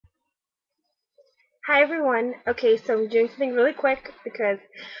Hi everyone. Okay, so I'm doing something really quick because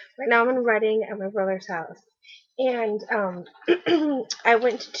right now I'm in Reading at my brother's house. And I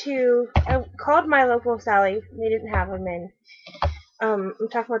called my local Sally. They didn't have them in. I'm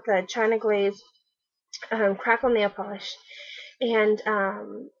talking about the China Glaze Crackle nail polish. And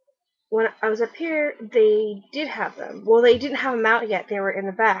when I was up here, they did have them. Well, they didn't have them out yet. They were in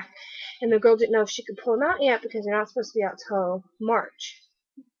the back. And the girl didn't know if she could pull them out yet because they're not supposed to be out till March.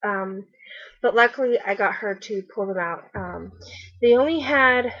 Um, but luckily I got her to pull them out. They only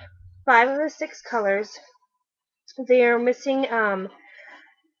had 5 of the 6 colors. They are missing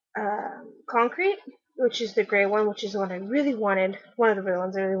concrete, which is the gray one, which is the one I really wanted. One of the real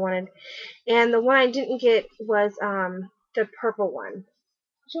ones I really wanted, and the one I didn't get was the purple one.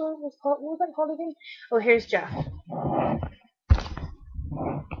 What was that called again? Oh, here's Jeff.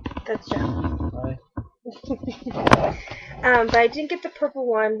 That's Jeff. Hi. But I didn't get the purple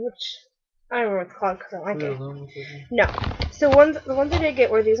one, which I don't remember what it's called because I don't like it. No. So the ones I did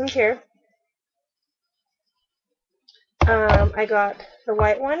get were these ones here. I got the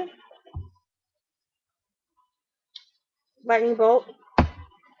white one, lightning bolt,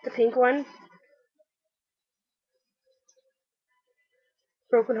 the pink one,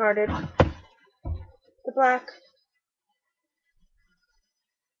 broken hearted, the black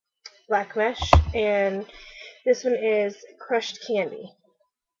mesh, and this one is crushed candy.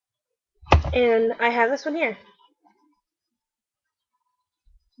 And I have this one here.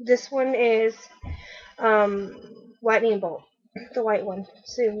 This one is lightning bolt, the white one.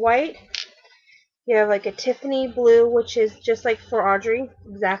 So you have white, you have like a Tiffany blue, which is just like For Audrey,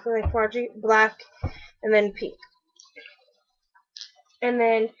 exactly like For Audrey, black, and then pink. And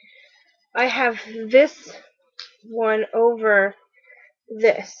then I have this one over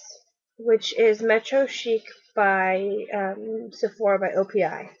this, which is Metro Chic by Sephora by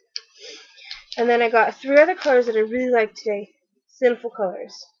OPI. And then I got 3 other colors that I really like today. Sinful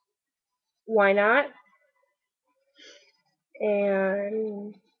colors. Why Not?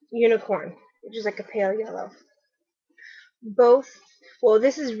 And Unicorn, which is like a pale yellow. Both, well,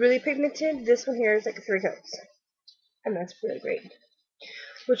 this is really pigmented. This one here is like 3 coats. And that's really great.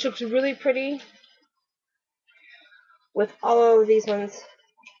 Which looks really pretty with all of these ones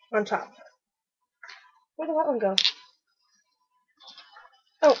on top. Where did that one go?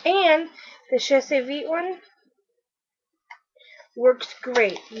 Oh, and the Chasse Vite one works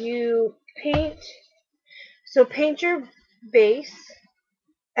great. You paint your base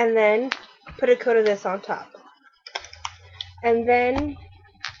and then put a coat of this on top. And then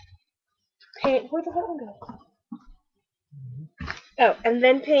where did that one go? Oh, and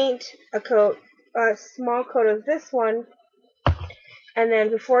then paint a small coat of this one, and then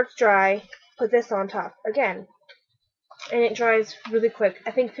before it's dry, put this on top again. And it dries really quick.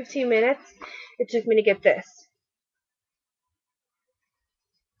 I think 15 minutes it took me to get this.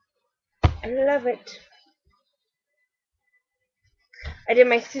 I love it. I did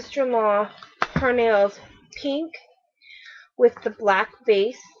my sister-in-law, her nails pink with the black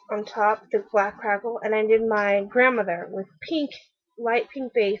base on top, the black crackle, and I did my grandmother with light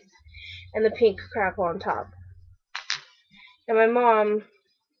pink base, and the pink crackle on top. And my mom,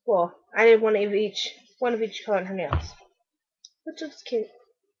 well, I did one of each color on her nails, which looks cute.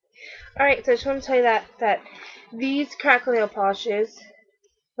 Alright, so I just want to tell you that these crackle nail polishes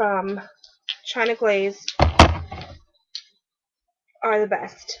from China Glaze are the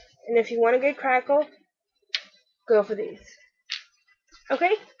best. And if you want a good crackle, go for these.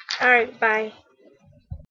 Okay? Alright, bye.